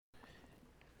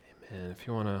And if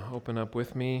you want to open up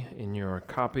with me in your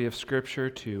copy of Scripture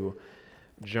to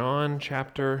John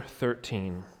chapter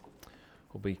 13,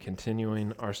 we'll be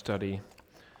continuing our study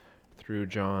through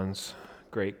John's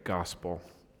great gospel.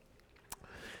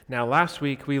 Now, last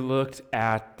week we looked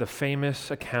at the famous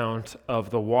account of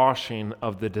the washing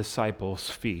of the disciples'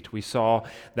 feet. We saw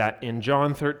that in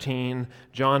John 13,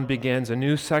 John begins a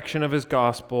new section of his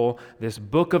gospel, this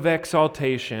book of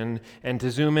exaltation, and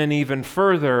to zoom in even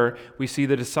further, we see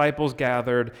the disciples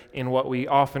gathered in what we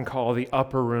often call the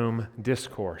upper room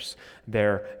discourse.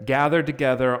 They're gathered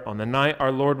together on the night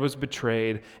our Lord was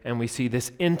betrayed, and we see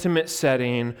this intimate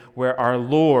setting where our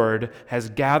Lord has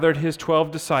gathered his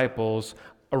 12 disciples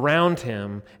around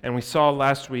him, and we saw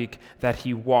last week that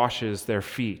he washes their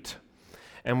feet.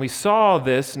 And we saw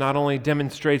this not only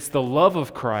demonstrates the love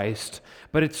of Christ,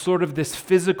 but it's sort of this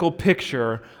physical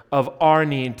picture of our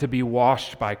need to be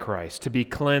washed by Christ, to be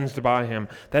cleansed by him,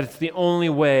 that it's the only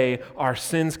way our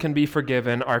sins can be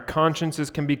forgiven, our consciences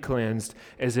can be cleansed,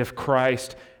 as if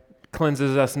Christ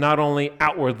cleanses us not only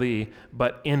outwardly,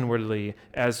 but inwardly,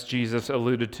 as Jesus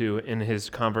alluded to in his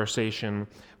conversation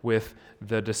with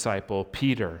the disciple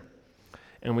Peter.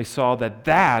 And we saw that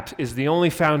that is the only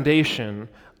foundation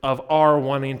of our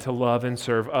wanting to love and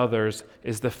serve others,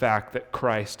 is the fact that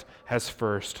Christ has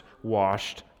first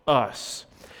washed us.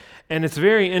 And it's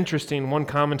very interesting, one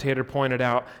commentator pointed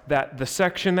out that the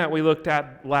section that we looked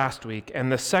at last week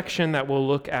and the section that we'll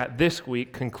look at this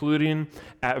week, concluding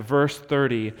at verse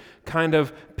 30, kind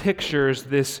of pictures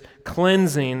this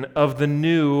cleansing of the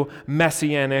new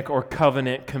messianic or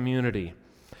covenant community.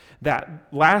 That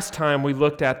last time we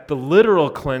looked at the literal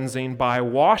cleansing by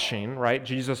washing, right?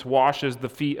 Jesus washes the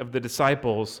feet of the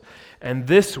disciples. And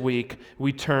this week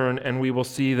we turn and we will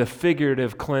see the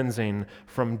figurative cleansing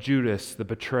from Judas the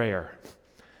betrayer.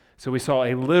 So we saw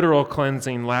a literal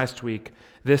cleansing last week.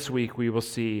 This week we will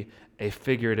see a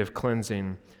figurative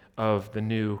cleansing of the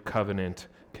new covenant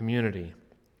community.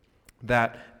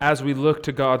 That as we look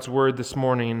to God's word this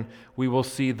morning, we will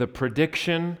see the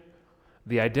prediction,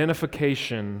 the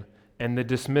identification, and the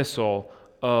dismissal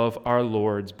of our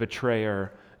Lord's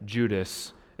betrayer,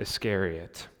 Judas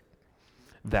Iscariot.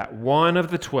 That one of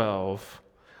the 12,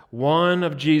 one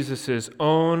of Jesus'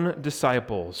 own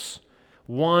disciples,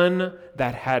 one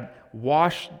that had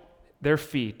washed their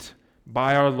feet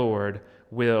by our Lord,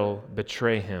 will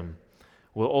betray him,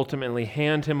 will ultimately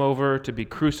hand him over to be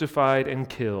crucified and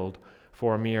killed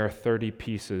for a mere 30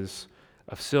 pieces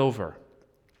of silver.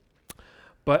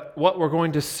 But what we're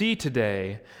going to see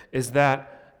today is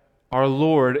that our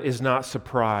Lord is not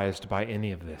surprised by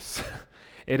any of this.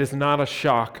 It is not a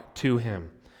shock to him,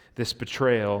 this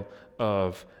betrayal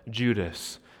of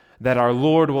Judas. That our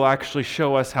Lord will actually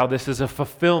show us how this is a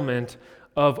fulfillment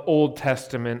of Old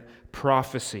Testament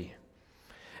prophecy.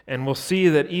 And we'll see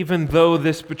that even though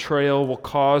this betrayal will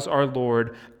cause our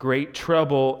Lord great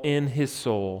trouble in his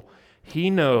soul,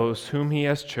 he knows whom he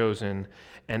has chosen,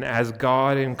 and as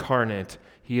God incarnate,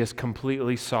 he is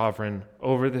completely sovereign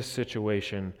over this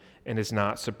situation and is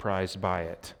not surprised by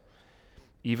it.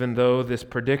 Even though this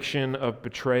prediction of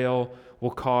betrayal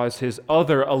will cause his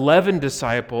other 11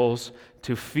 disciples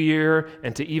to fear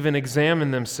and to even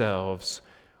examine themselves,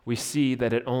 we see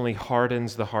that it only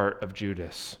hardens the heart of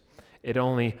Judas. It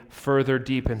only further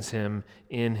deepens him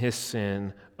in his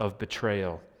sin of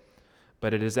betrayal.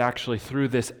 But it is actually through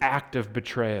this act of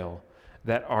betrayal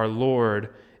that our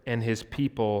Lord and his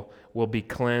people will be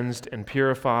cleansed and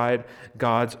purified.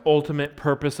 God's ultimate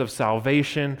purpose of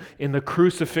salvation in the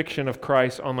crucifixion of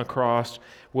Christ on the cross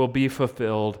will be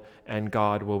fulfilled, and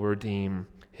God will redeem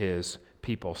his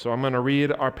people. So I'm going to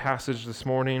read our passage this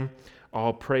morning.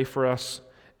 I'll pray for us,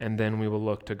 and then we will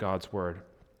look to God's word.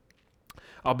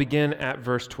 I'll begin at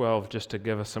verse 12 just to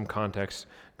give us some context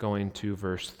going to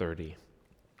verse 30.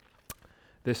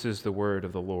 This is the word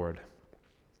of the Lord.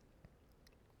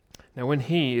 Now when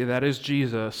he, that is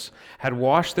Jesus, had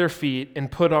washed their feet and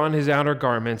put on his outer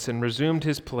garments and resumed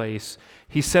his place,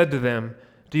 he said to them,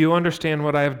 "Do you understand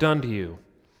what I have done to you?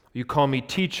 You call me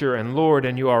teacher and Lord,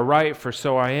 and you are right, for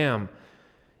so I am.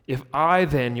 If I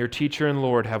then, your teacher and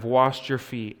Lord, have washed your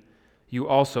feet, you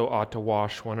also ought to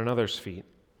wash one another's feet.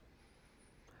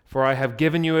 For I have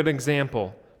given you an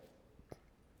example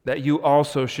that you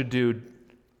also should do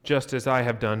just as I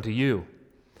have done to you.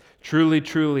 Truly,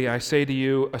 truly, I say to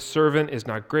you, a servant is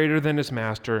not greater than his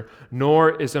master, nor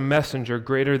is a messenger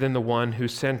greater than the one who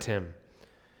sent him.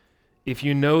 If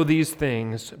you know these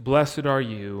things, blessed are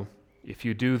you if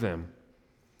you do them."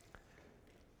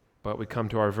 But we come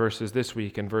to our verses this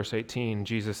week. In verse 18,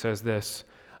 Jesus says this,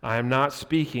 "I am not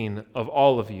speaking of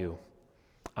all of you.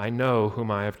 I know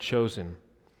whom I have chosen.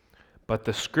 but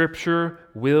the scripture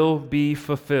will be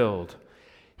fulfilled.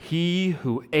 He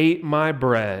who ate my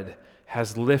bread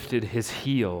has lifted his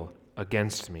heel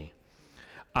against me.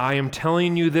 I am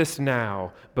telling you this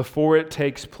now, before it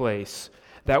takes place,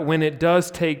 that when it does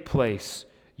take place,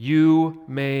 you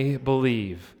may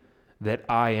believe that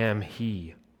I am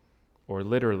he, or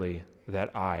literally,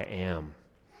 that I am.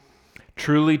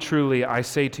 Truly, truly, I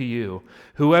say to you,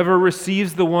 whoever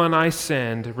receives the one I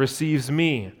send receives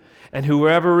me, and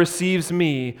whoever receives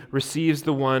me receives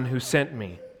the one who sent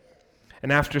me.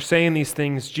 And after saying these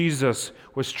things, Jesus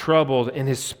was troubled in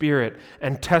his spirit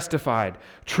and testified,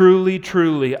 truly,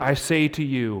 truly, I say to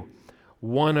you,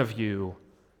 one of you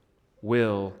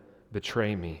will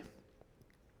betray me.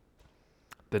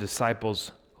 The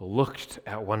disciples looked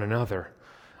at one another,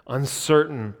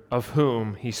 uncertain of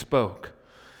whom he spoke.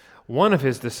 One of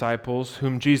his disciples,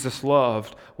 whom Jesus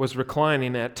loved, was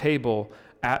reclining at table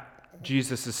at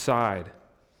Jesus' side.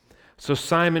 So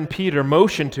Simon Peter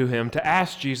motioned to him to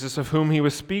ask Jesus of whom he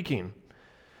was speaking.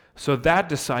 So that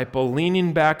disciple,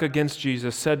 leaning back against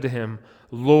Jesus, said to him,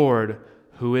 Lord,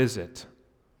 who is it?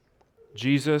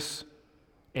 Jesus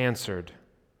answered,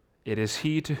 It is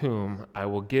he to whom I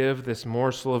will give this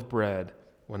morsel of bread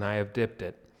when I have dipped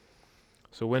it.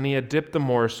 So when he had dipped the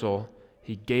morsel,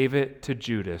 he gave it to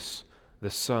Judas, the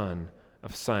son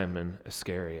of Simon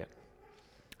Iscariot.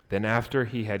 Then after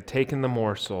he had taken the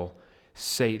morsel,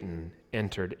 Satan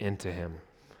entered into him.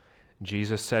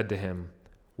 Jesus said to him,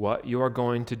 What you are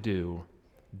going to do,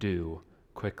 do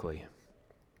quickly.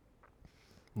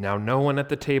 Now no one at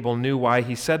the table knew why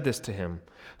he said this to him.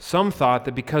 Some thought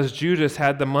that because Judas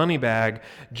had the money bag,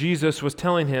 Jesus was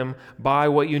telling him, buy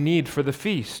what you need for the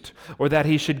feast, or that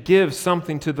he should give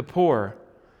something to the poor.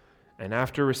 And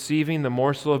after receiving the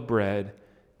morsel of bread,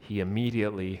 he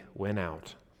immediately went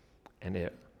out, and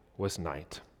it was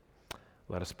night.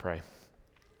 Let us pray.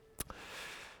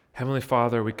 Heavenly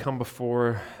Father, we come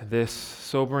before this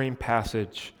sobering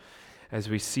passage as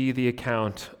we see the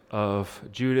account of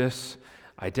Judas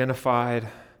identified,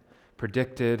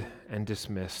 predicted, and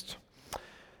dismissed.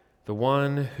 The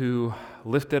one who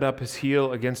lifted up his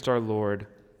heel against our Lord.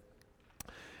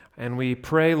 And we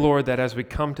pray, Lord, that as we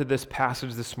come to this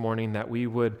passage this morning, that we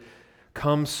would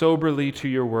come soberly to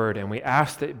your word, and we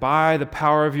ask that by the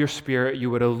power of your Spirit, you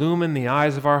would illumine the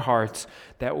eyes of our hearts,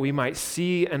 that we might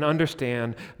see and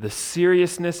understand the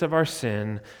seriousness of our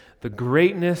sin, the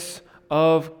greatness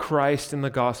of Christ in the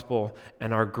gospel,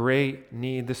 and our great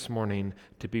need this morning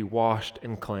to be washed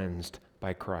and cleansed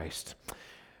by Christ.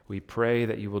 We pray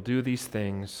that you will do these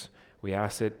things. We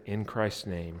ask it in Christ's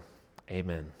name.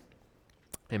 Amen.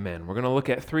 Amen. We're going to look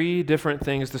at three different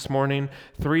things this morning,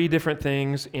 three different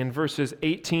things. In verses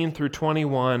 18 through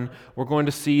 21, we're going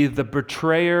to see the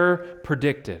betrayer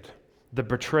predicted. The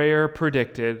betrayer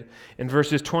predicted. In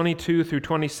verses 22 through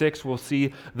 26, we'll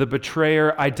see the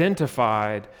betrayer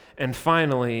identified. And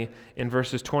finally, in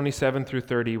verses 27 through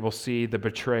 30, we'll see the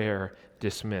betrayer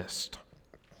dismissed.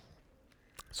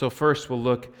 So first, we'll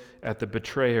look at the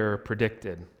betrayer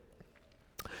predicted.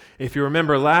 If you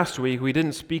remember last week, we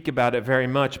didn't speak about it very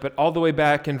much, but all the way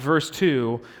back in verse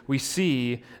 2, we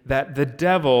see that the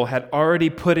devil had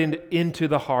already put into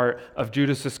the heart of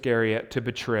Judas Iscariot to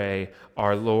betray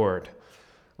our Lord,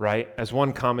 right? As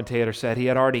one commentator said, he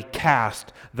had already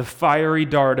cast the fiery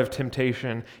dart of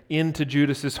temptation into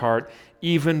Judas's heart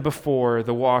even before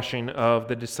the washing of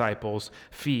the disciples'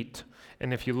 feet.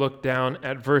 And if you look down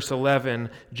at verse 11,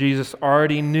 Jesus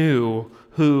already knew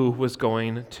who was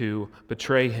going to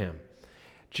betray him.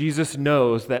 Jesus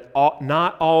knows that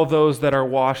not all those that are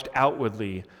washed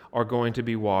outwardly are going to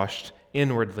be washed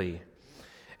inwardly.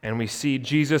 And we see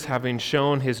Jesus, having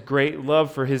shown his great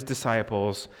love for his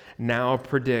disciples, now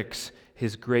predicts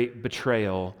his great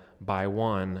betrayal by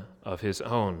one of his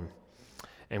own.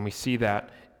 And we see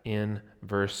that in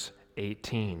verse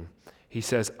 18. He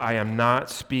says, I am not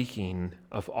speaking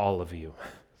of all of you.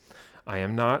 I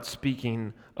am not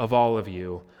speaking of all of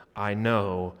you. I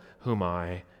know whom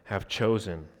I have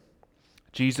chosen.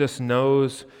 Jesus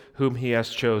knows whom he has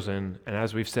chosen, and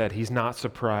as we've said, he's not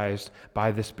surprised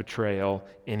by this betrayal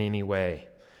in any way.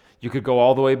 You could go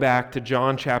all the way back to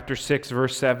John chapter 6,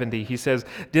 verse 70. He says,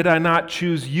 Did I not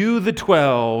choose you, the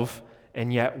 12,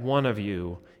 and yet one of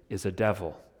you is a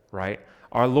devil, right?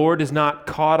 Our Lord is not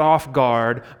caught off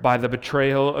guard by the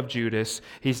betrayal of Judas.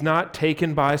 He's not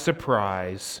taken by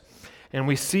surprise. And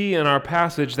we see in our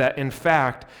passage that, in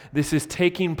fact, this is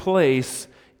taking place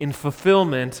in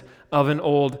fulfillment of an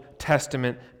Old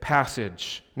Testament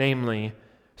passage, namely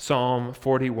Psalm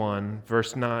 41,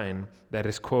 verse 9, that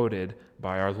is quoted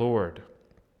by our Lord.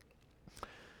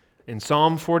 In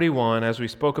Psalm 41, as we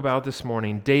spoke about this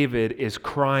morning, David is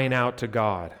crying out to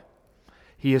God.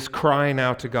 He is crying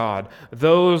out to God.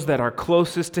 Those that are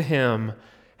closest to him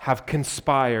have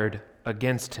conspired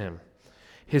against him.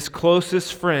 His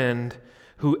closest friend,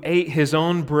 who ate his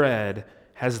own bread,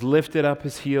 has lifted up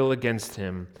his heel against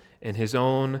him, and his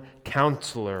own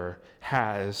counselor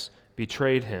has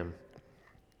betrayed him.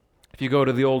 If you go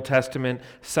to the Old Testament,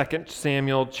 2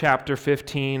 Samuel chapter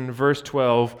 15, verse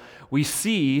 12, we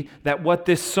see that what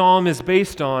this psalm is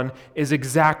based on is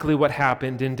exactly what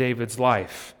happened in David's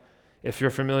life. If you're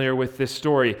familiar with this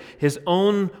story, his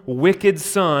own wicked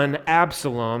son,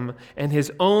 Absalom, and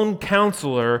his own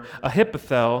counselor,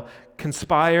 Ahithophel,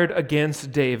 conspired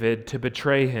against David to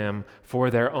betray him for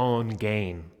their own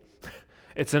gain.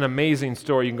 It's an amazing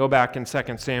story. You can go back in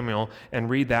 2 Samuel and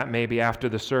read that maybe after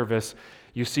the service.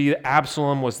 You see that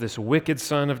Absalom was this wicked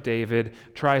son of David,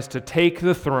 tries to take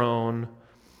the throne.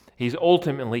 He's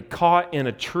ultimately caught in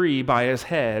a tree by his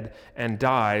head and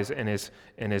dies and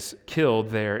is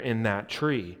killed there in that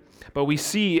tree. But we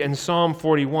see in Psalm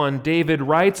 41, David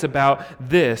writes about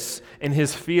this in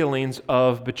his feelings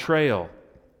of betrayal.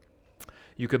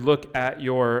 You could look at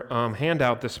your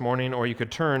handout this morning, or you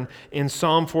could turn in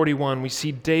Psalm 41. We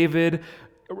see David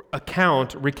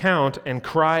recount and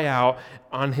cry out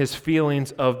on his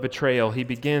feelings of betrayal. He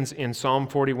begins in Psalm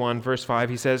 41, verse 5.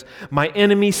 He says, "My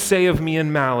enemies say of me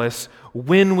in malice,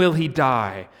 when will he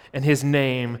die and his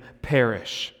name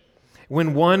perish?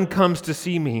 When one comes to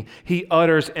see me, he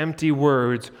utters empty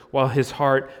words while his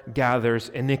heart gathers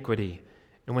iniquity.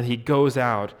 And when he goes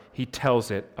out, he tells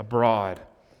it abroad."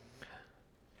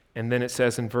 And then it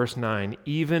says in verse 9,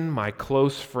 "Even my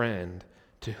close friend,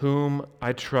 to whom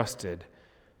I trusted,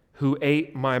 who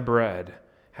ate my bread,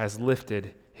 has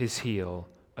lifted his heel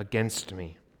against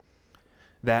me."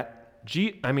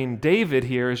 David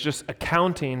here is just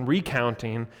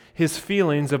recounting his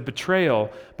feelings of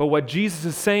betrayal. But what Jesus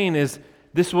is saying is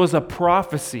this was a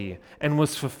prophecy and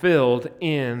was fulfilled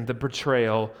in the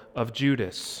betrayal of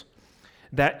Judas.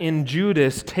 That in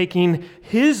Judas taking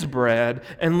his bread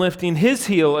and lifting his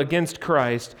heel against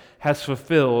Christ has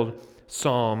fulfilled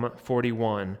Psalm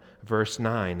 41, verse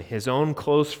 9. His own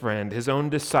close friend, his own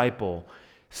disciple,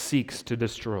 seeks to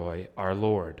destroy our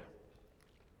Lord.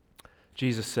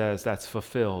 Jesus says that's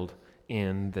fulfilled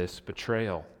in this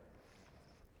betrayal.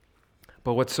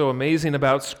 But what's so amazing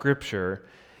about Scripture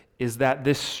is that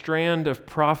this strand of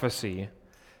prophecy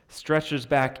stretches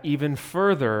back even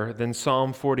further than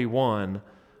Psalm 41,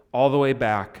 all the way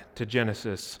back to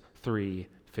Genesis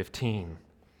 3:15.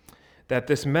 That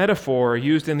this metaphor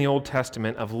used in the Old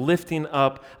Testament of lifting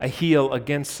up a heel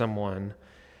against someone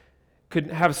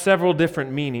could have several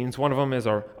different meanings. One of them is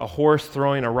a horse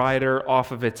throwing a rider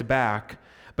off of its back,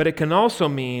 but it can also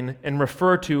mean and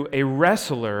refer to a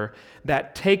wrestler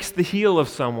that takes the heel of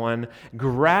someone,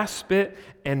 grasps it,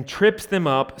 and trips them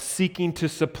up, seeking to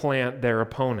supplant their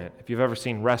opponent. If you've ever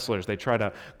seen wrestlers, they try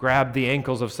to grab the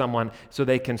ankles of someone so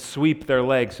they can sweep their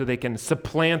legs, so they can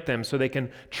supplant them, so they can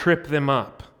trip them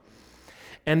up.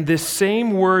 And this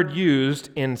same word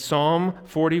used in Psalm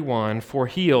 41 for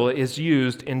heel is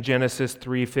used in Genesis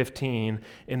 3:15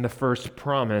 in the first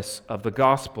promise of the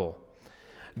gospel.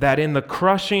 That in the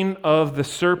crushing of the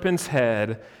serpent's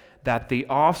head, that the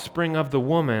offspring of the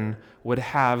woman would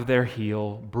have their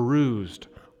heel bruised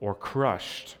or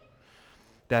crushed.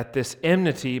 That this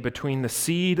enmity between the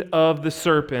seed of the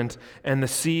serpent and the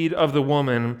seed of the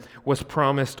woman was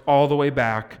promised all the way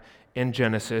back in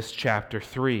Genesis chapter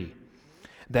 3.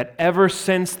 That ever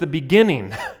since the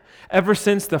beginning, ever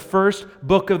since the first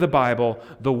book of the Bible,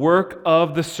 the work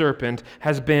of the serpent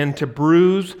has been to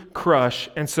bruise, crush,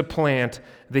 and supplant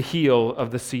the heel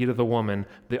of the seed of the woman,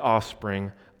 the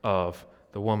offspring of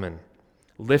the woman,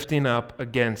 lifting up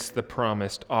against the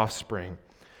promised offspring.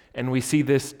 And we see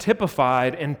this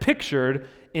typified and pictured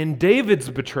in David's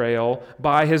betrayal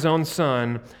by his own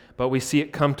son, but we see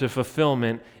it come to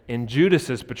fulfillment in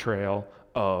Judas's betrayal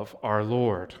of our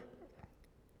Lord.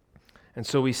 And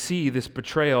so we see this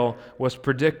betrayal was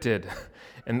predicted.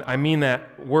 And I mean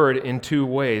that word in two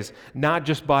ways. Not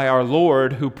just by our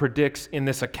Lord, who predicts in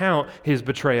this account his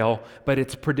betrayal, but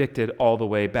it's predicted all the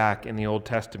way back in the Old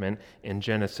Testament, in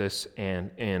Genesis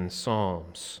and in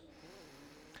Psalms.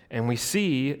 And we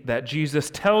see that Jesus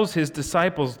tells his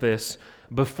disciples this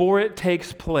before it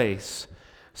takes place,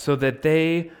 so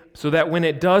that when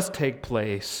it does take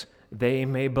place, they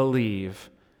may believe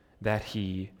that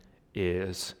he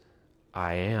is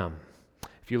I am.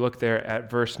 If you look there at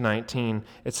verse 19,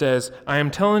 it says, "I am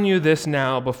telling you this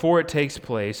now before it takes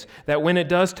place, that when it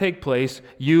does take place,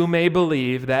 you may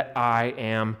believe that I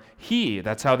am he."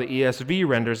 That's how the ESV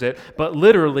renders it, but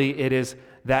literally it is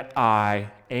that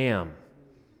I am.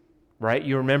 Right?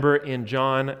 You remember in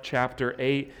John chapter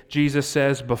 8, Jesus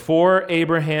says, before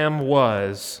Abraham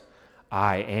was,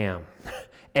 I am.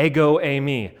 Ego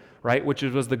eimi, right? Which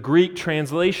was the Greek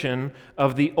translation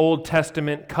of the Old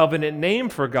Testament covenant name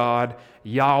for God,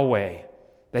 Yahweh,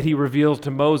 that he reveals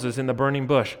to Moses in the burning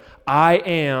bush. I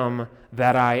am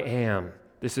that I am.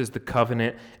 This is the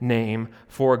covenant name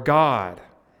for God.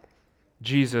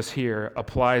 Jesus here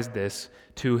applies this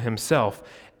to himself.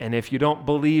 And if you don't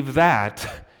believe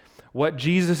that, what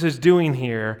Jesus is doing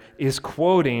here is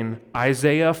quoting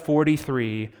Isaiah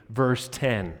 43, verse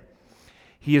 10.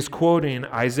 He is quoting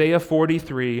Isaiah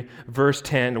 43, verse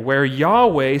 10, where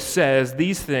Yahweh says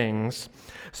these things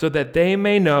so that they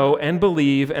may know and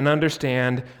believe and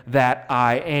understand that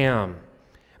I am.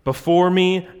 Before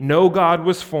me, no God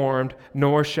was formed,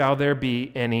 nor shall there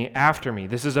be any after me.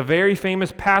 This is a very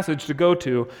famous passage to go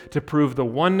to prove the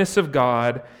oneness of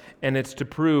God, and it's to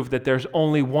prove that there's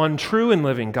only one true and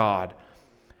living God.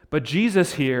 But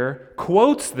Jesus here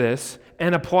quotes this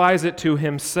and applies it to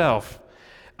himself,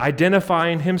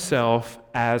 identifying himself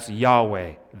as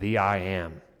Yahweh, the I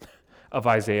am, of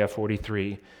Isaiah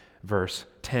 43, verse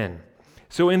 10.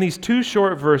 So in these two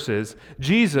short verses,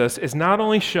 Jesus is not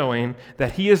only showing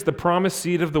that he is the promised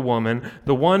seed of the woman,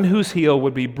 the one whose heel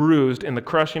would be bruised in the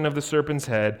crushing of the serpent's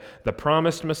head, the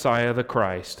promised Messiah, the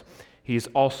Christ, he's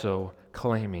also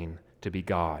claiming to be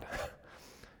God.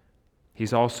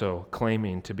 He's also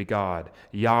claiming to be God,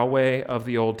 Yahweh of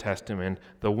the Old Testament,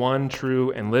 the one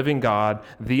true and living God,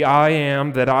 the I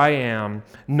am that I am,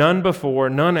 none before,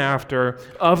 none after,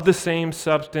 of the same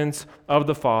substance of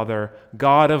the Father,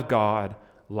 God of God,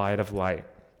 light of light,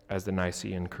 as the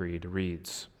Nicene Creed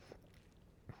reads.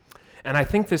 And I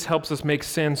think this helps us make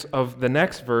sense of the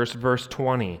next verse, verse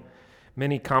 20.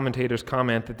 Many commentators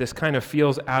comment that this kind of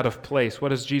feels out of place. What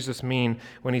does Jesus mean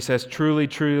when he says, truly,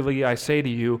 truly, I say to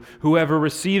you, whoever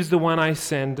receives the one I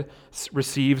send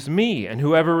receives me, and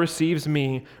whoever receives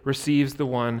me receives the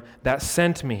one that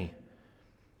sent me?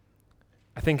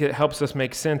 I think it helps us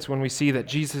make sense when we see that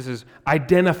Jesus is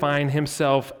identifying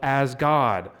himself as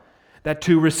God, that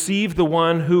to receive the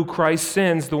one who Christ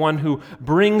sends, the one who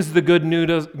brings the good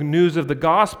news of the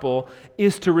gospel,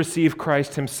 is to receive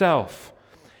Christ himself.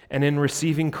 And in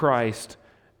receiving Christ,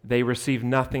 they receive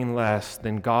nothing less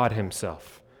than God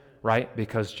himself, right?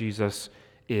 Because Jesus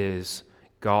is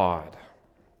God.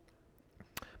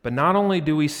 But not only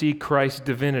do we see Christ's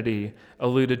divinity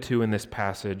alluded to in this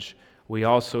passage, we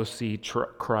also see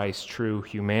Christ's true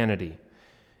humanity.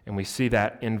 And we see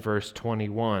that in verse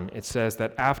 21. It says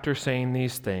that after saying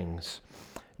these things,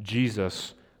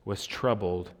 Jesus was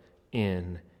troubled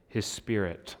in his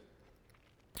spirit.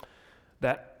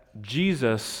 That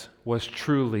Jesus was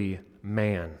truly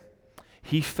man.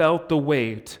 He felt the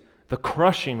weight, the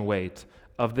crushing weight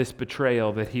of this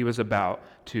betrayal that he was about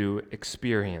to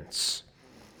experience.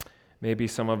 Maybe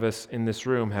some of us in this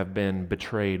room have been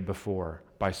betrayed before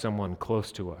by someone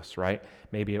close to us, right?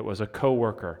 Maybe it was a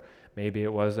coworker, maybe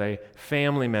it was a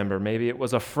family member, maybe it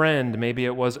was a friend, maybe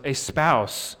it was a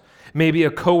spouse. Maybe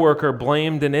a coworker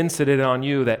blamed an incident on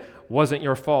you that wasn't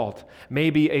your fault.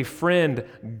 Maybe a friend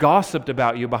gossiped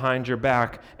about you behind your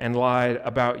back and lied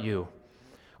about you.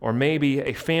 Or maybe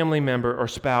a family member or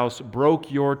spouse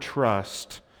broke your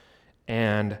trust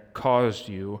and caused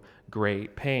you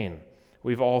great pain.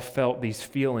 We've all felt these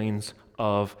feelings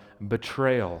of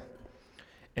betrayal.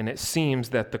 And it seems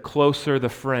that the closer the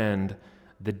friend,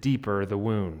 the deeper the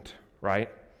wound, right?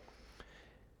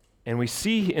 And we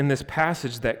see in this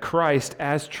passage that Christ,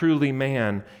 as truly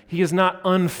man, he is not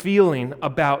unfeeling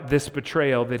about this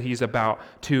betrayal that he's about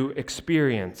to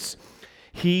experience.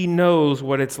 He knows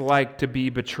what it's like to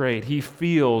be betrayed. He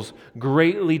feels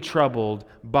greatly troubled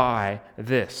by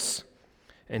this.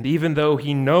 And even though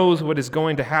he knows what is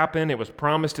going to happen, it was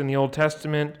promised in the Old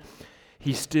Testament,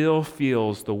 he still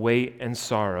feels the weight and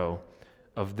sorrow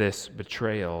of this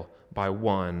betrayal by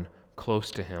one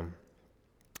close to him.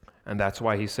 And that's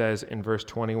why he says in verse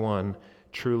 21,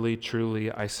 truly,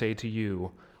 truly, I say to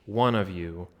you, one of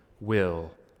you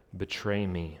will betray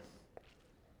me.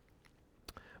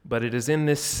 But it is in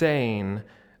this saying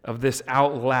of this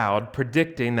out loud,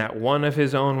 predicting that one of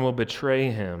his own will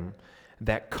betray him,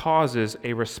 that causes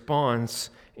a response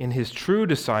in his true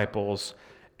disciples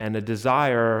and a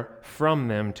desire from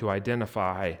them to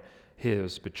identify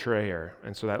his betrayer.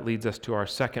 And so that leads us to our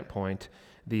second point,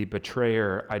 the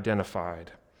betrayer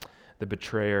identified. The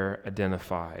betrayer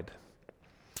identified.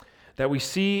 That we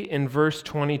see in verse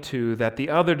 22 that the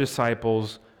other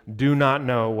disciples do not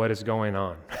know what is going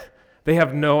on. They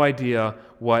have no idea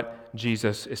what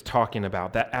Jesus is talking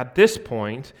about. That at this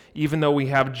point, even though we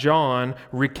have John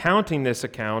recounting this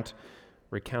account,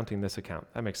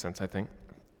 that makes sense, I think.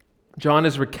 John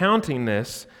is recounting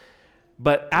this,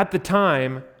 but at the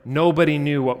time, nobody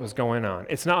knew what was going on.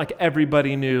 It's not like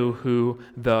everybody knew who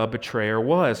the betrayer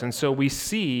was. And so we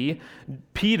see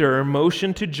Peter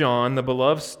motion to John, the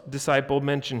beloved disciple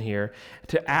mentioned here,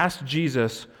 to ask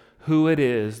Jesus who it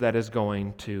is that is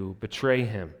going to betray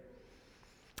him.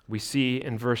 We see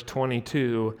in verse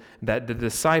 22 that the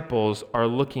disciples are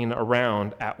looking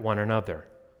around at one another.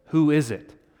 Who is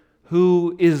it?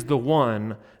 Who is the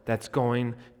one that's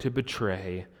going to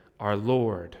betray our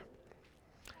Lord?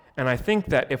 And I think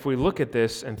that if we look at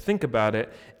this and think about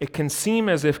it, it can seem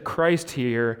as if Christ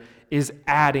here is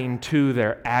adding to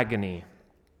their agony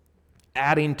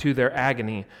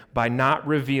by not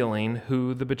revealing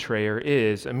who the betrayer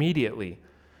is immediately.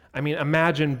 I mean,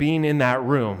 imagine being in that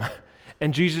room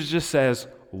and Jesus just says,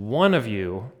 one of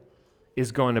you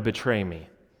is going to betray me.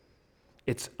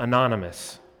 It's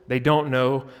anonymous. They don't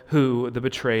know who the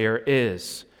betrayer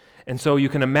is. And so you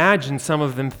can imagine some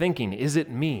of them thinking, is it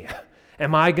me?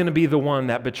 Am I going to be the one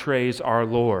that betrays our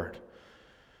Lord?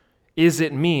 Is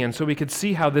it me? And so we could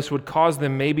see how this would cause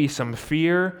them maybe some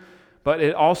fear, but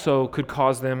it also could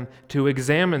cause them to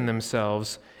examine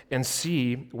themselves and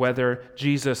see whether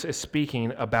Jesus is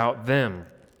speaking about them.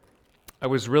 I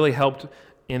was really helped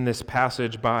in this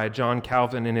passage by John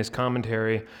Calvin in his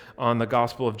commentary on the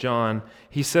Gospel of John.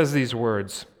 He says these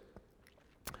words,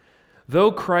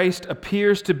 "Though Christ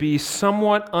appears to be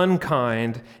somewhat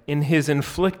unkind in his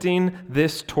inflicting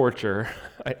this torture,"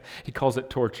 he calls it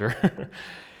torture,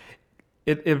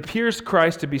 it appears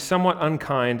Christ to be somewhat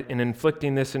unkind in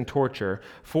inflicting this in torture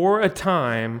for a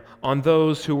time on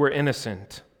those who were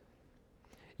innocent.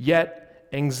 Yet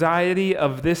anxiety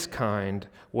of this kind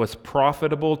was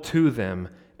profitable to them,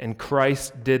 and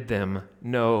Christ did them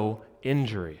no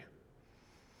injury.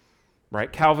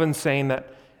 Right? Calvin's saying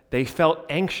that they felt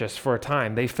anxious for a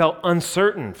time. They felt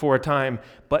uncertain for a time,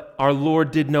 but our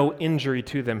Lord did no injury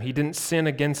to them. He didn't sin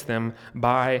against them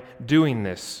by doing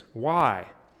this. Why?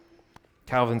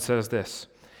 Calvin says this,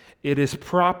 "It is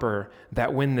proper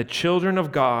that when the children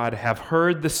of God have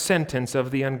heard the sentence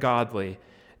of the ungodly,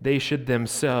 they should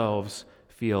themselves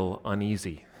feel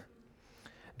uneasy,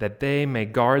 that they may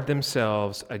guard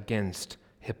themselves against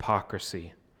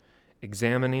hypocrisy,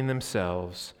 examining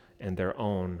themselves and their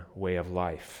own way of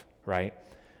life," right?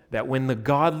 That when the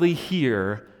godly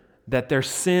hear that there's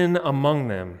sin among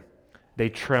them, they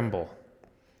tremble.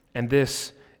 And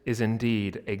this is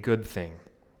indeed a good thing.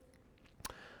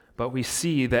 But we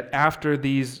see that after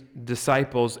these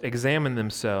disciples examine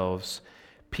themselves,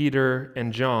 Peter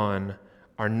and John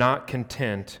are not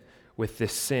content with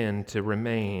this sin to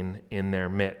remain in their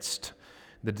midst.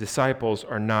 The disciples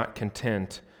are not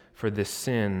content for this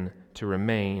sin to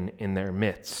remain in their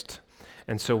midst.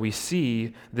 And so we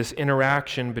see this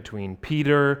interaction between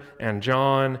Peter and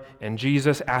John and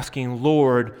Jesus asking,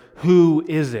 "Lord, who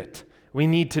is it? We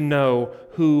need to know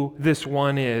who this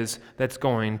one is that's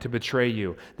going to betray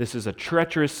you. This is a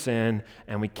treacherous sin,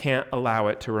 and we can't allow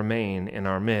it to remain in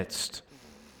our midst."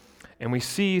 And we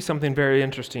see something very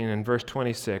interesting in verse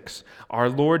 26. Our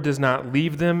Lord does not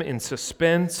leave them in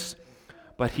suspense,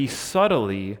 but he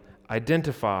subtly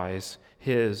identifies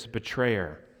his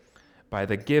betrayer by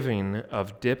the giving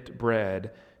of dipped bread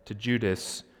to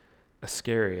Judas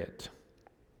Iscariot.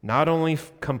 Not only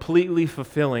completely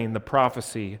fulfilling the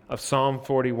prophecy of Psalm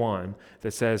 41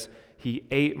 that says, "He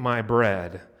ate my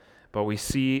bread," but we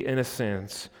see, in a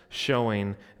sense,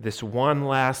 showing this one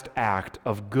last act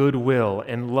of goodwill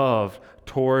and love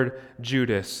toward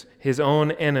Judas, his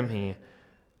own enemy,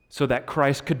 so that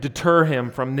Christ could deter him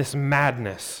from this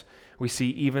madness. We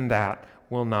see even that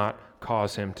will not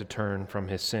cause him to turn from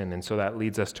his sin. And so that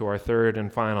leads us to our third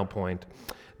and final point,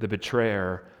 the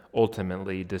betrayer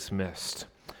ultimately dismissed.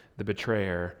 The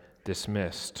betrayer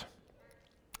dismissed.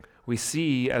 We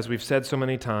see, as we've said so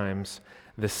many times,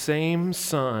 the same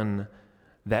sun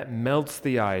that melts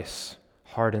the ice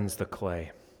hardens the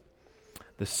clay.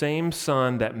 The same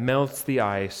sun that melts the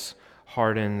ice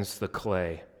hardens the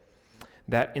clay.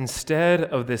 That instead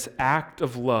of this act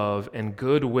of love and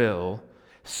goodwill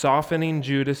softening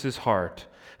Judas's heart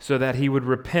so that he would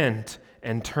repent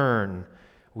and turn,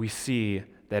 we see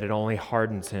that it only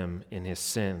hardens him in his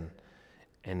sin.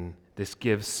 And this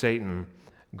gives Satan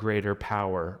greater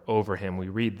power over him. We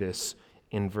read this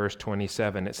in verse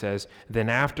 27. It says, "Then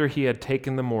after he had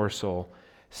taken the morsel,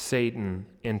 Satan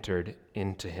entered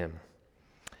into him."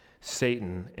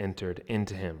 Satan entered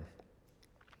into him.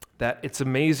 That it's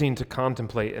amazing to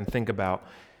contemplate and think about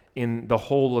in the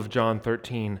whole of John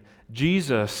 13.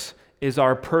 Jesus is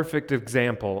our perfect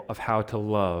example of how to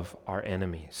love our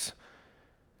enemies.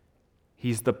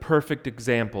 He's the perfect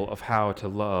example of how to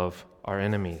love our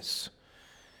enemies.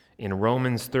 In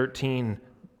Romans 13,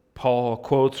 Paul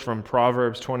quotes from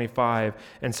Proverbs 25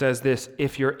 and says this,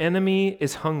 "If your enemy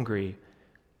is hungry,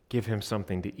 give him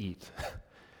something to eat.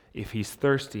 If he's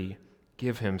thirsty,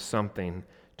 give him something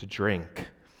to drink."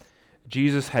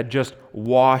 Jesus had just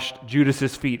washed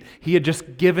Judas's feet. He had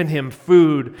just given him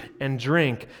food and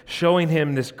drink, showing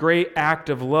him this great act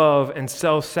of love and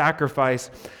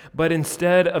self-sacrifice. But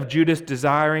instead of Judas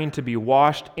desiring to be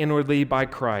washed inwardly by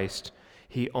Christ,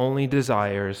 he only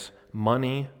desires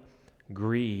money,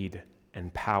 greed,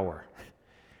 and power.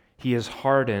 He is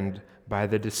hardened by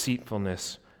the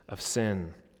deceitfulness of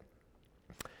sin.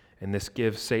 And this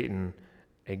gives Satan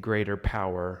a greater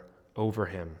power over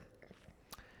him.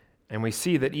 And we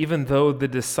see that even though the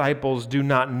disciples do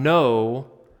not know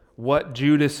what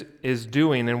Judas is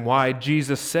doing and why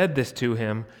Jesus said this to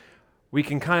him, we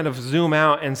can kind of zoom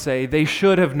out and say they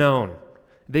should have known.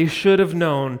 They should have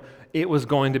known it was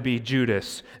going to be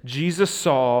Judas. Jesus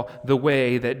saw the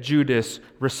way that Judas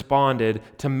responded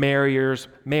to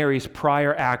Mary's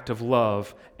prior act of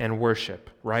love and worship,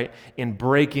 right? In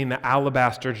breaking the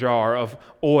alabaster jar of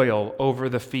oil over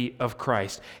the feet of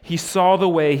Christ. He saw the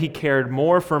way he cared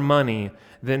more for money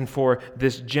than for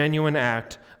this genuine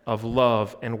act of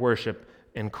love and worship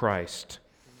in Christ.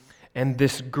 And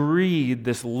this greed,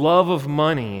 this love of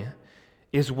money,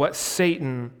 is what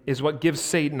gives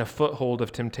Satan a foothold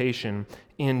of temptation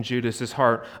in Judas's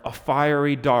heart, a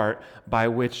fiery dart by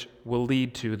which will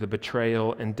lead to the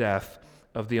betrayal and death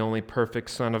of the only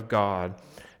perfect Son of God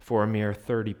for a mere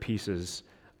 30 pieces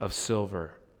of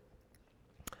silver.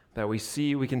 That we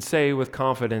can say with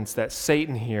confidence that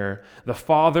Satan here, the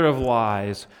father of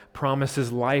lies,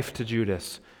 promises life to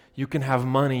Judas. You can have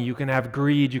money, you can have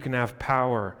greed, you can have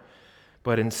power,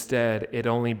 but instead it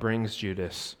only brings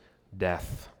Judas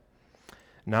death.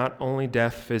 Not only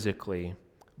death physically,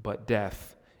 but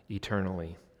death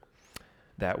eternally.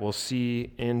 That we'll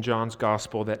see in John's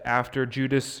gospel that after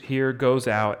Judas here goes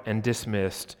out and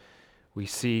dismissed, we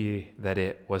see that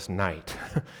it was night.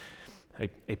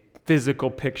 a physical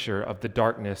picture of the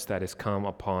darkness that has come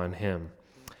upon him.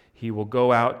 He will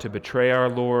go out to betray our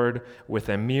Lord with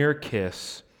a mere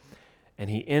kiss, and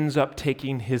he ends up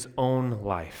taking his own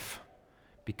life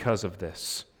because of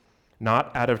this.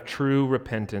 Not out of true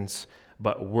repentance,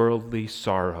 but worldly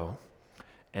sorrow.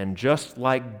 And just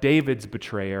like David's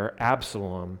betrayer,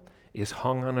 Absalom, is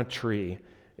hung on a tree,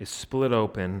 is split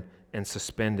open, and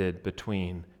suspended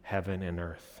between heaven and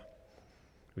earth.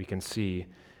 We can see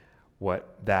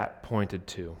what that pointed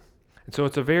to. And so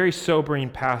it's a very sobering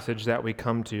passage that we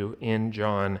come to in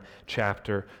John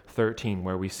chapter 13,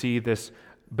 where we see this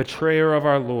betrayer of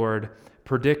our Lord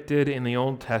predicted in the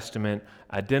Old Testament,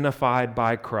 identified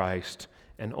by Christ,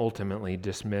 and ultimately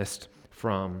dismissed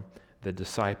from the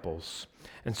disciples.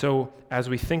 And so as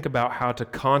we think about how to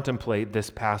contemplate this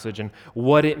passage and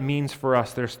what it means for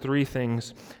us, there's three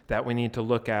things that we need to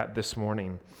look at this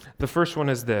morning. The first one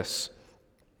is this: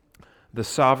 the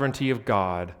sovereignty of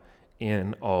God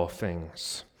in all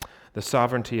things. The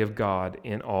sovereignty of God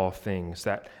in all things.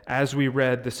 That as we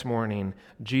read this morning,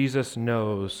 Jesus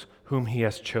knows whom he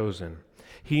has chosen.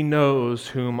 He knows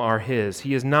whom are his.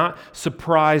 He is not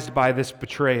surprised by this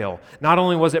betrayal. Not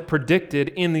only was it predicted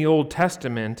in the Old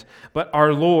Testament, but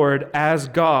our Lord, as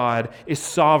God, is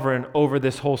sovereign over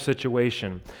this whole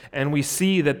situation. And we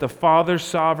see that the Father's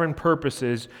sovereign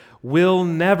purposes will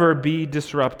never be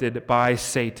disrupted by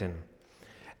Satan.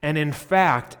 And in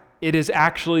fact, it is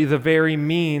actually the very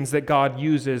means that God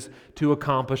uses to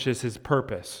accomplish his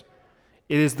purpose.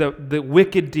 It is the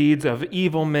wicked deeds of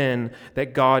evil men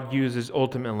that God uses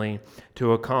ultimately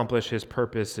to accomplish his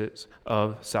purposes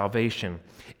of salvation.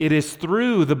 It is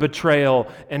through the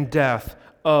betrayal and death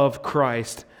of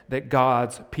Christ that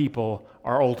God's people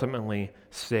are ultimately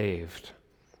saved.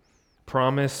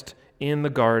 Promised in the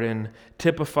garden,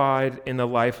 typified in the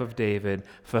life of David,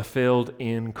 fulfilled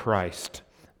in Christ.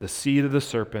 The seed of the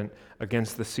serpent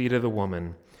against the seed of the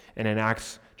woman. And in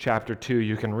Acts chapter 2,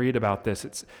 you can read about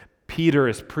this. Peter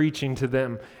is preaching to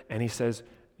them, and he says,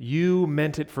 "You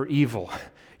meant it for evil.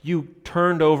 You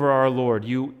turned over our Lord,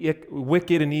 you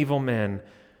wicked and evil men,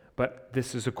 but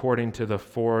this is according to the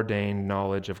foreordained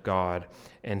knowledge of God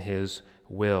and his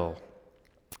will."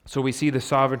 So we see the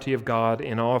sovereignty of God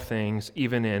in all things,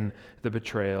 even in the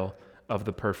betrayal of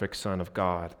the perfect Son of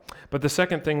God. But the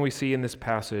second thing we see in this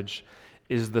passage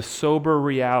is the sober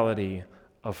reality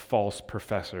of false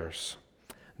professors.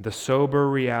 The sober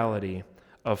reality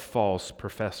of false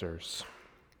professors.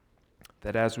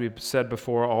 That, as we've said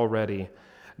before already,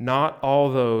 Not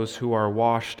all those who are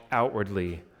washed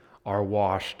outwardly are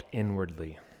washed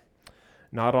inwardly.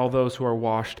 Not all those who are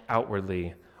washed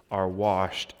outwardly are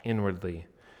washed inwardly.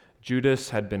 Judas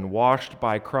had been washed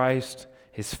by Christ,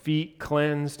 his feet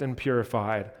cleansed and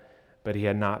purified, but he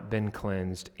had not been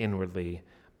cleansed inwardly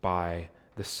by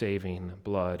the saving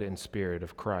blood and Spirit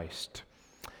of Christ.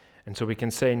 And so we can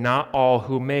say not all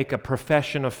who make a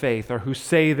profession of faith or who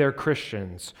say they're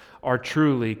Christians are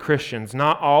truly Christians.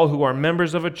 Not all who are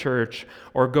members of a church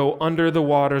or go under the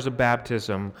waters of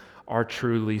baptism are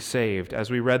truly saved. As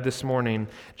we read this morning,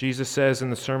 Jesus says in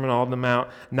the Sermon on the Mount,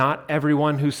 "Not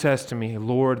everyone who says to me,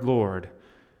 'Lord, Lord,'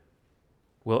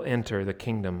 will enter the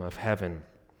kingdom of heaven."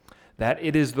 That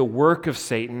it is the work of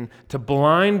Satan to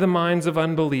blind the minds of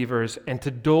unbelievers and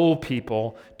to dull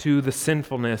people to the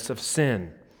sinfulness of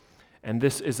sin. And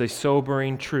this is a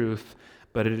sobering truth,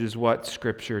 but it is what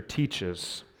Scripture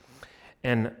teaches.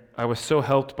 And I was so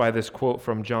helped by this quote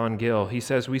from John Gill. He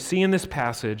says, "We see in this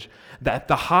passage that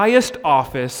the highest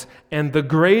office and the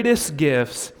greatest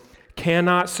gifts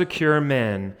cannot secure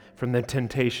men from the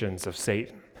temptations of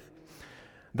Satan."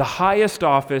 The highest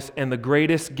office and the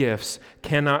greatest gifts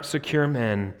cannot secure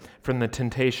men from the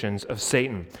temptations of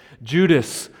Satan.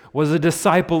 Judas was a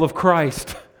disciple of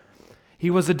Christ. He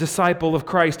was a disciple of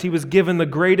Christ. He was given the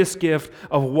greatest gift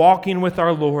of walking with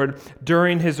our Lord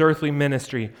during his earthly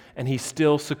ministry, and he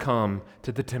still succumbed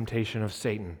to the temptation of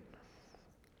Satan.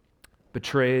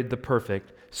 Betrayed the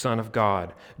perfect Son of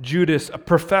God. Judas, a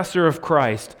professor of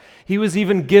Christ, he was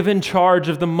even given charge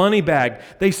of the money bag.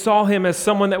 They saw him as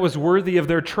someone that was worthy of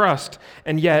their trust,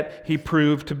 and yet he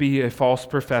proved to be a false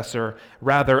professor,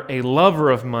 rather a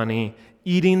lover of money,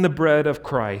 eating the bread of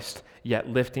Christ, yet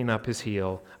lifting up his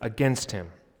heel against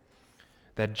him.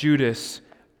 That Judas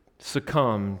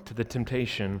succumbed to the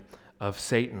temptation of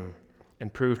Satan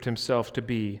and proved himself to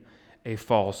be a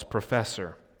false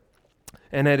professor.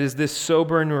 And it is this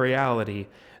sobering reality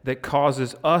that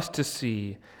causes us to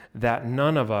see that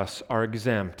none of us are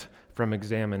exempt from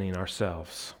examining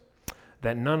ourselves.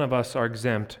 That none of us are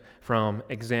exempt from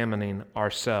examining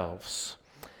ourselves.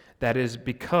 That is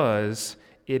because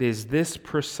it is this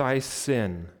precise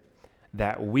sin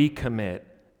that we commit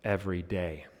every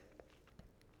day.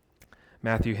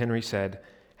 Matthew Henry said,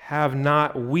 "Have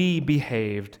not we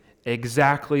behaved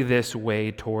exactly this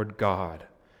way toward God,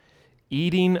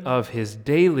 eating of his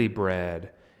daily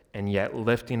bread and yet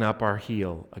lifting up our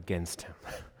heel against him?"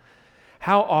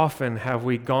 How often have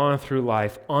we gone through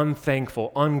life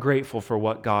unthankful, ungrateful for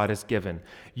what God has given,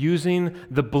 using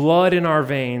the blood in our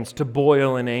veins to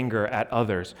boil in anger at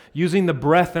others, using the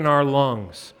breath in our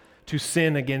lungs to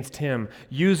sin against him,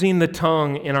 using the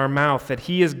tongue in our mouth that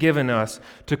he has given us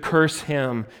to curse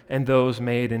him and those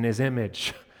made in his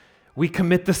image. We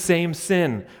commit the same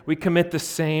sin. We commit the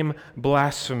same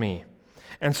blasphemy.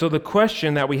 And so the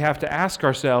question that we have to ask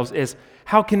ourselves is,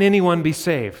 how can anyone be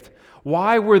saved?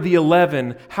 Why were the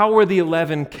 11? How were the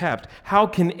 11 kept? How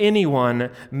can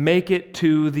anyone make it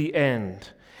to the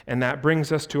end? And that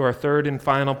brings us to our third and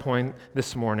final point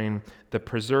this morning, the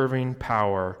preserving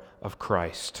power of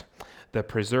Christ. The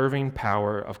preserving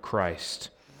power of Christ.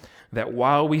 That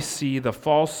while we see the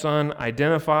false son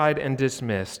identified and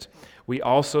dismissed, we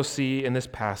also see in this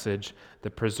passage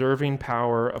the preserving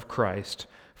power of Christ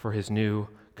for his new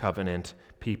covenant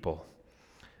people.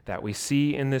 That we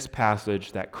see in this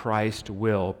passage that Christ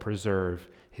will preserve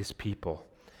his people.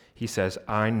 He says,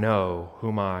 "I know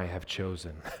whom I have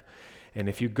chosen." And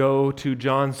if you go to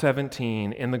John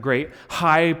 17, in the great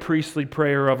high priestly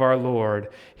prayer of our Lord,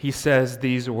 he says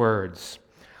these words,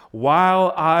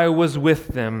 "While I was with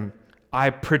them, I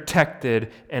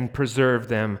protected and preserved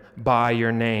them by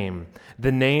your name,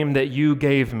 the name that you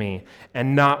gave me,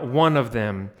 and not one of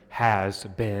them has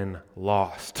been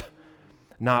lost."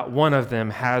 Not one of them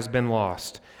has been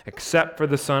lost, except for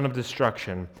the son of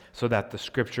destruction, so that the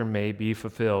scripture may be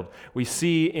fulfilled. We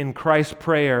see in Christ's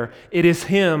prayer, it is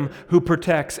him who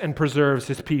protects and preserves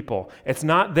his people. It's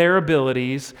not their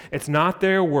abilities, it's not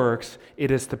their works, it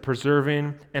is the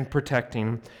preserving and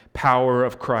protecting power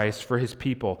of Christ for his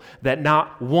people, that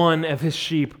not one of his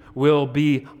sheep will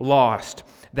be lost,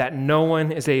 that no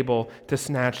one is able to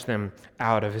snatch them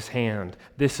out of his hand.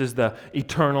 This is the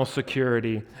eternal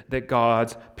security that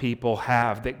God's people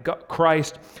have, that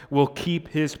Christ will keep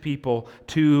his people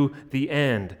to the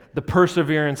end. The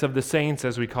perseverance of the saints,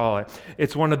 as we call it.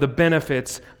 It's one of the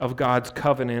benefits of God's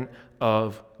covenant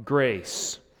of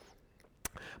grace.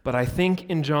 But I think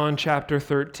in John chapter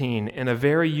 13, in a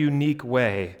very unique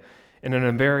way, and in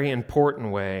a very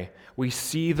important way, we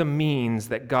see the means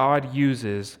that God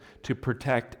uses to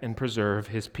protect and preserve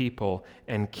his people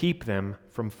and keep them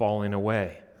from falling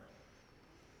away.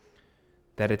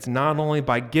 that it's not only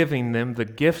by giving them the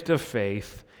gift of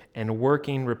faith and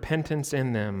working repentance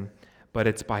in them, but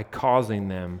it's by causing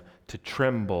them to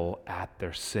tremble at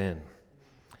their sin.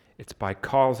 It's by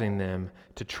causing them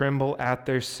to tremble at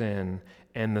their sin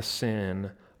and the sin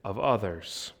of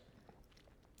others.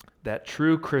 That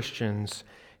true Christians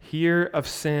hear of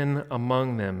sin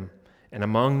among them and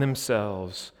among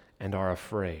themselves and are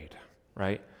afraid,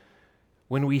 right?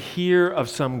 When we hear of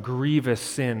some grievous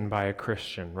sin by a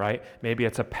Christian, right? Maybe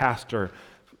it's a pastor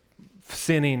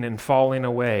sinning and falling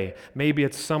away. Maybe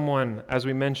it's someone, as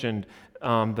we mentioned,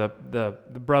 the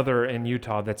brother in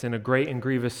Utah that's in a great and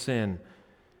grievous sin.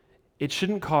 It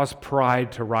shouldn't cause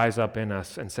pride to rise up in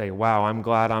us and say, wow, I'm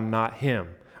glad I'm not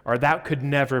him, or that could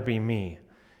never be me.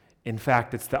 In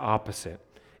fact, it's the opposite.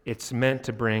 It's meant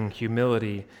to bring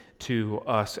humility to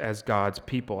us as God's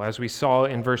people. As we saw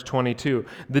in verse 22,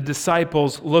 the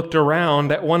disciples looked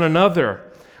around at one another.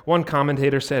 One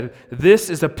commentator said, "This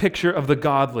is a picture of the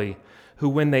godly, who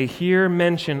when they hear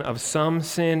mention of some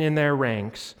sin in their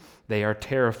ranks, they are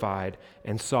terrified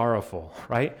and sorrowful,"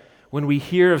 right? When we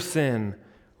hear of sin,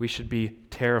 we should be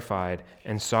terrified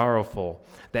and sorrowful.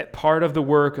 That part of the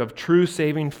work of true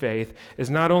saving faith is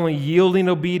not only yielding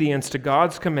obedience to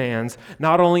God's commands,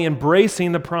 not only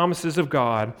embracing the promises of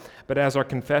God, but as our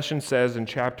confession says in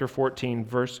chapter 14,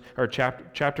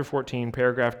 chapter 14,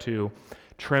 paragraph 2,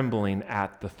 trembling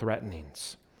at the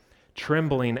threatenings.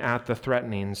 Trembling at the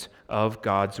threatenings of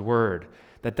God's word.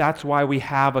 That's why we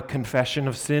have a confession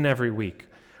of sin every week.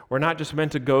 We're not just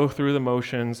meant to go through the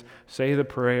motions, say the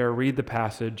prayer, read the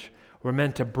passage. We're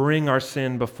meant to bring our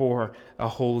sin before a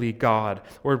holy God.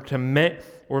 We're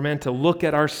meant to look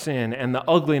at our sin and the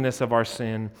ugliness of our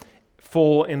sin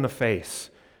full in the face.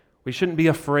 We shouldn't be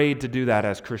afraid to do that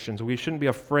as Christians. We shouldn't be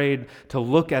afraid to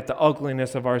look at the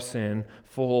ugliness of our sin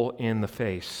full in the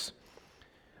face.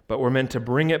 But we're meant to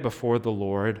bring it before the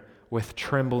Lord with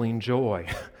trembling joy,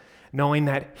 knowing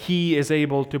that He is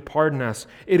able to pardon us.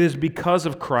 It is because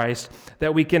of Christ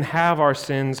that we can have our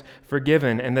sins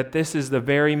forgiven, and that this is the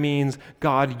very means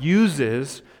God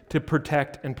uses to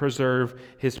protect and preserve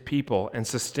His people and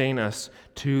sustain us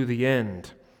to the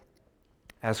end.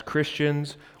 As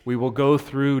Christians, we will go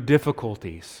through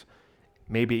difficulties.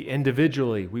 Maybe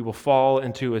individually, we will fall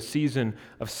into a season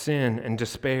of sin and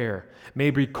despair.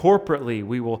 Maybe corporately,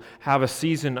 we will have a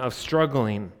season of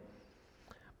struggling.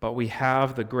 But we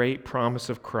have the great promise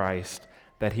of Christ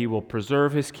that He will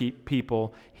preserve His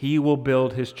people, He will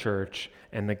build His church,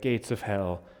 and the gates of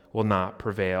hell will not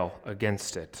prevail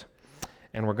against it.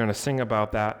 And we're going to sing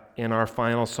about that in our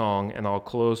final song, and I'll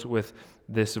close with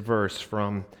this verse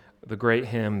from the great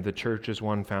hymn, "The Church is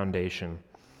One Foundation."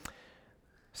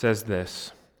 It says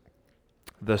this,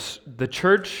 The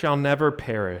church shall never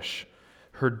perish,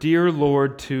 her dear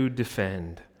Lord to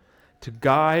defend, to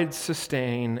guide,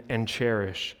 sustain, and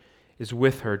cherish, is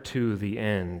with her to the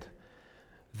end.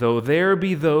 Though there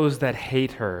be those that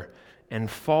hate her, and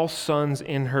false sons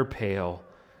in her pale,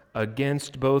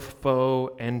 against both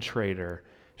foe and traitor,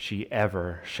 she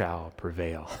ever shall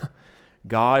prevail.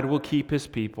 God will keep His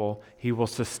people. He will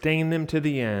sustain them to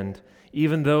the end.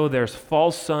 Even though there's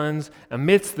false sons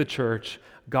amidst the church,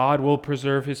 God will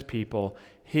preserve His people.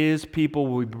 His people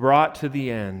will be brought to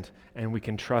the end, and we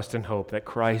can trust and hope that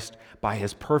Christ, by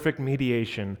His perfect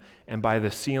mediation and by the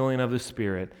sealing of the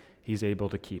Spirit, He's able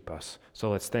to keep us.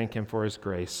 So let's thank Him for His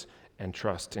grace and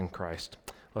trust in Christ.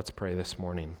 Let's pray this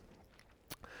morning.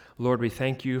 Lord, we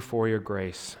thank You for Your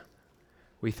grace.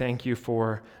 We thank You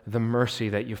for the mercy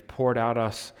that You've poured out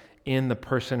us in the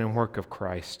person and work of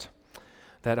Christ.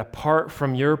 That apart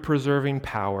from Your preserving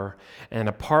power and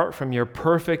apart from Your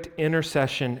perfect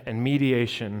intercession and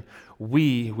mediation,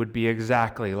 we would be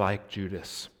exactly like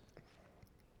Judas,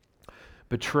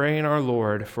 betraying our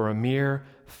Lord for a mere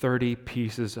 30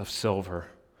 pieces of silver,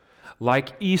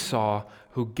 like Esau,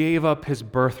 who gave up his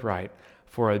birthright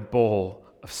for a bowl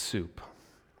of soup.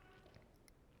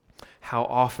 How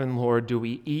often, Lord, do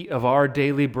we eat of our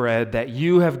daily bread that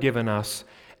You have given us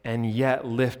and yet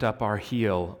lift up our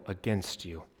heel against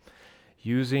You,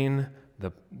 using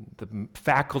the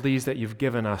faculties that You've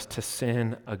given us to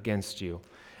sin against You.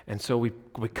 And so we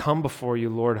come before You,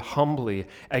 Lord, humbly,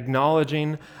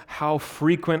 acknowledging how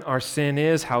frequent our sin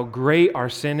is, how great our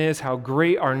sin is, how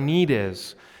great our need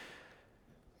is.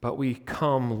 But we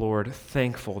come, Lord,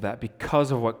 thankful that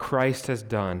because of what Christ has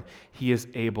done, He is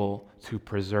able to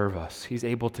preserve us. He's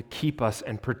able to keep us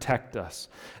and protect us.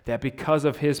 That because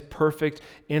of His perfect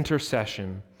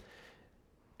intercession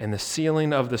and the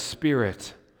sealing of the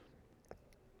Spirit,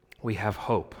 we have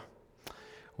hope.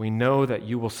 We know that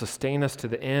You will sustain us to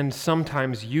the end,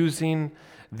 sometimes using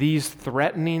these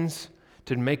threatenings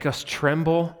to make us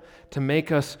tremble, to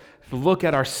make us look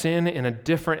at our sin in a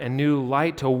different and new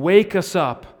light, to wake us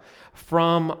up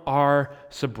from our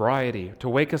sobriety, to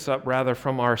wake us up rather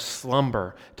from our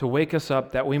slumber, to wake us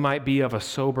up that we might be of a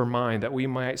sober mind, that we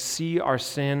might see our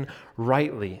sin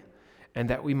rightly, and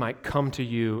that we might come to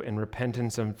you in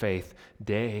repentance and faith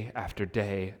day after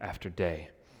day after day.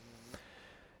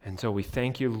 And so we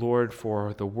thank you, Lord,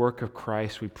 for the work of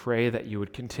Christ. We pray that you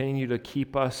would continue to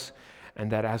keep us,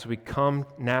 and that as we come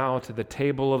now to the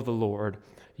table of the Lord,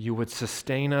 you would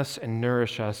sustain us and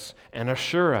nourish us and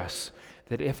assure us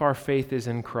that if our faith is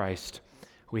in Christ,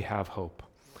 we have hope.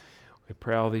 We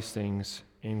pray all these things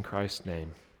in Christ's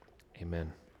name.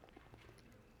 Amen.